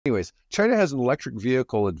Anyways, China has an electric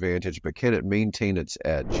vehicle advantage, but can it maintain its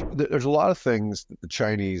edge? There's a lot of things that the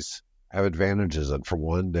Chinese have advantages in. For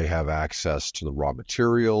one, they have access to the raw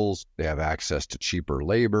materials. They have access to cheaper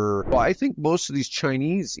labor. Well, I think most of these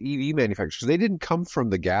Chinese EV manufacturers, they didn't come from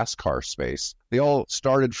the gas car space. They all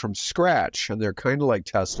started from scratch, and they're kind of like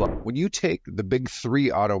Tesla. When you take the big three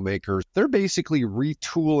automakers, they're basically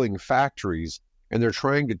retooling factories, and they're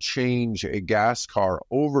trying to change a gas car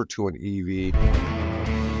over to an EV.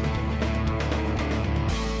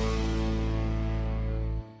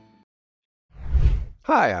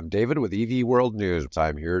 Hi, I'm David with EV World News.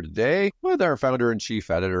 I'm here today with our founder and chief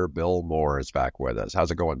editor, Bill Moore, is back with us.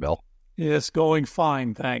 How's it going, Bill? It's going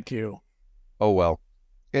fine, thank you. Oh, well.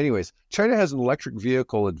 Anyways, China has an electric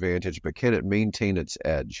vehicle advantage, but can it maintain its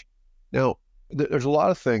edge? Now, there's a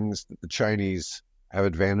lot of things that the Chinese have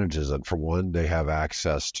advantages in. For one, they have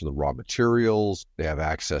access to the raw materials. They have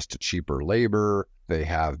access to cheaper labor. They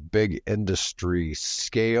have big industry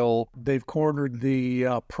scale. They've cornered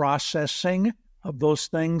the processing of those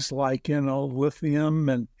things like,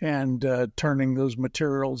 lithium and turning those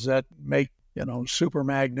materials that make, super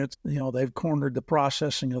magnets. They've cornered the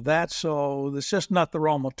processing of that. So it's just not the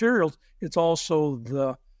raw materials. It's also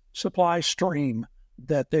the supply stream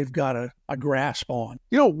that they've got a grasp on.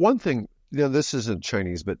 One thing, this isn't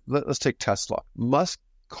Chinese, but let's take Tesla. Musk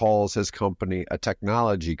calls his company a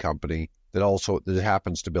technology company that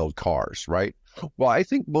happens to build cars, right? Well, I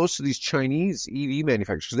think most of these Chinese EV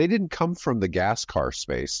manufacturers, they didn't come from the gas car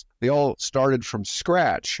space. They all started from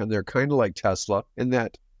scratch, and they're kind of like Tesla in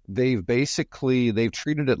that they've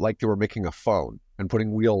treated it like they were making a phone and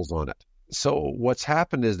putting wheels on it. So what's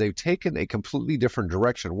happened is they've taken a completely different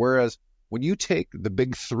direction. Whereas when you take the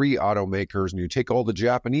big three automakers and you take all the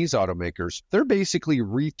Japanese automakers, they're basically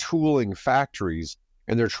retooling factories,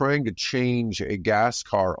 and they're trying to change a gas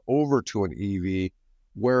car over to an EV.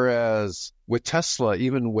 Whereas with Tesla,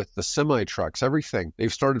 even with the semi-trucks, everything,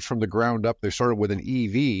 they've started from the ground up. They started with an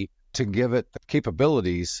EV to give it the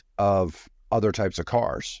capabilities of other types of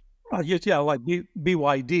cars. Yeah, like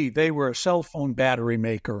BYD, they were a cell phone battery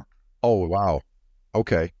maker. Oh, wow.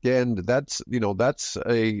 Okay. And that's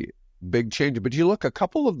a big change. But you look, a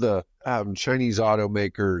couple of the Chinese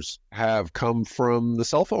automakers have come from the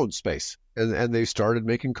cell phone space, and they started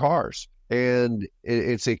making cars. And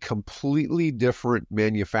it's a completely different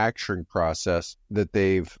manufacturing process that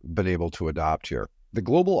they've been able to adopt here. The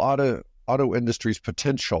global auto industry's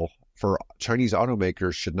potential for Chinese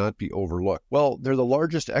automakers should not be overlooked. Well, they're the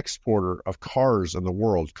largest exporter of cars in the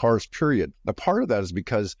world, cars, period. Now, part of that is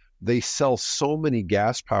because they sell so many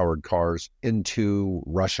gas-powered cars into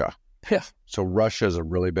Russia. Yeah. So Russia is a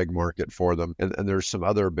really big market for them, and there's some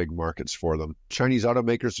other big markets for them. Chinese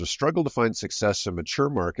automakers have struggled to find success in mature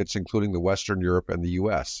markets, including the Western Europe and the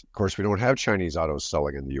U.S. Of course, we don't have Chinese autos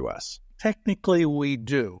selling in the U.S. Technically, we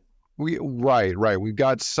do. Right. We've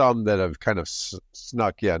got some that have kind of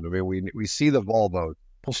snuck in. I mean, we see the Volvo.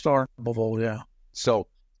 Polestar, Volvo, yeah. So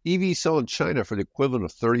EVs sell in China for the equivalent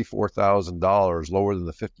of $34,000, lower than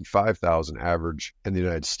the $55,000 average in the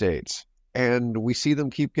United States. And we see them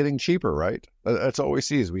keep getting cheaper, right? That's all we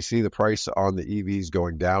see is we see the price on the EVs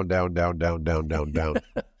going down.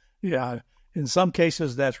 Yeah. In some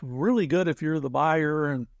cases, that's really good if you're the buyer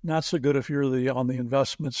and not so good if you're on the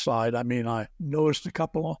investment side. I mean, I noticed a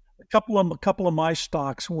couple of my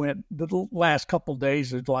stocks went the last couple of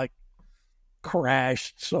days. It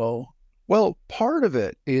crashed. So. Well, part of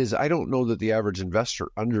it is I don't know that the average investor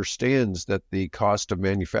understands that the cost of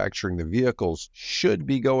manufacturing the vehicles should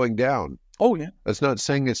be going down. Oh, yeah. That's not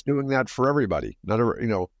saying it's doing that for everybody.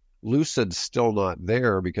 Lucid's still not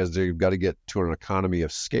there because they've got to get to an economy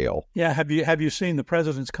of scale. Yeah. Have you seen the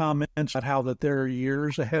president's comments about how that they're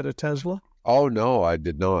years ahead of Tesla? Oh, no, I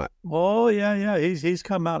did not. Oh, yeah. He's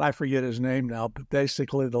come out. I forget his name now, but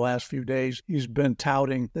basically the last few days he's been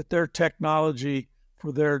touting that their technology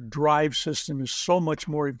for their drive system is so much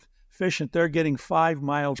more efficient. They're getting 5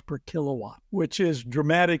 miles per kilowatt, which is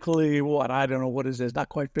dramatically I don't know what it is. Not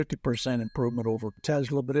quite 50% improvement over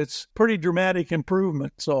Tesla, but it's pretty dramatic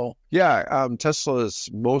improvement. So yeah, Tesla's,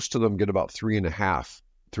 most of them get about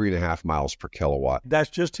 3.5 miles per kilowatt. That's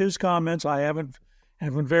just his comments. I haven't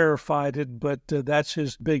verified it, but that's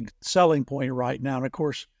his big selling point right now. And of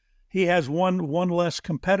course, he has one less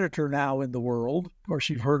competitor now in the world. Of course,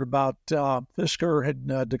 you've heard about Fisker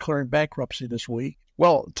had declaring bankruptcy this week.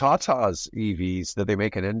 Well, Tata's EVs that they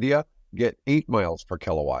make in India get 8 miles per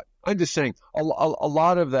kilowatt. I'm just saying a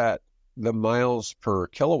lot of that, the miles per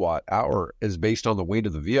kilowatt hour, is based on the weight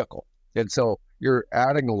of the vehicle. And so you're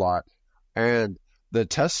adding a lot. And the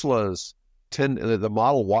Teslas the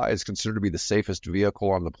Model Y is considered to be the safest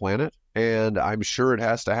vehicle on the planet. And I'm sure it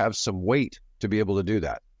has to have some weight to be able to do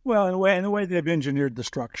that. Well, in the way they've engineered the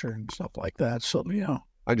structure and stuff like that. So,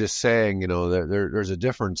 I'm just saying, there's a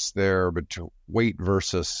difference there between weight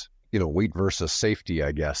versus safety,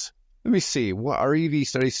 I guess. Let me see. Our EV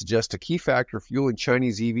study suggests a key factor fueling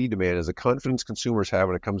Chinese EV demand is the confidence consumers have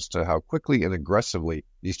when it comes to how quickly and aggressively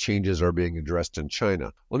these changes are being addressed in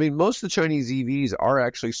China. Well, I mean, most of the Chinese EVs are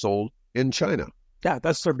actually sold in China. Yeah,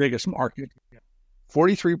 that's their biggest market.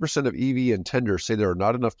 43% of EV intenders say there are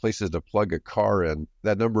not enough places to plug a car in.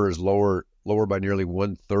 That number is lower by nearly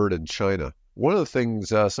 1/3 in China. One of the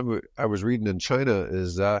things I was reading in China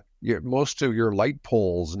is most of your light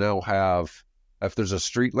poles now have, if there's a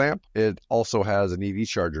street lamp, it also has an EV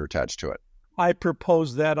charger attached to it. I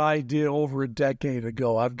proposed that idea over a decade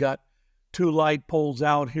ago. I've got 2 light poles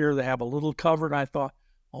out here that have a little cover, and I thought,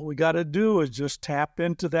 all we got to do is just tap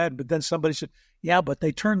into that. But then somebody said, yeah, but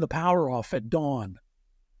they turn the power off at dawn.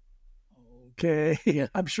 Okay,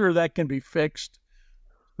 I'm sure that can be fixed.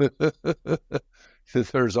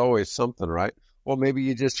 There's always something, right? Well, maybe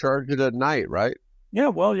you just charge it at night, right? Yeah,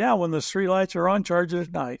 well, yeah, when the street lights are on, charge it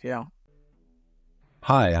at night, yeah.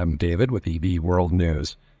 Hi, I'm David with EV World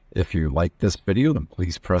News. If you like this video, then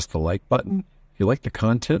please press the like button. If you like the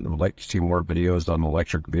content and would like to see more videos on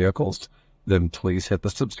electric vehicles, then please hit the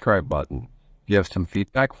subscribe button. If you have some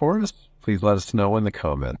feedback for us, please let us know in the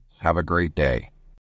comments. Have a great day.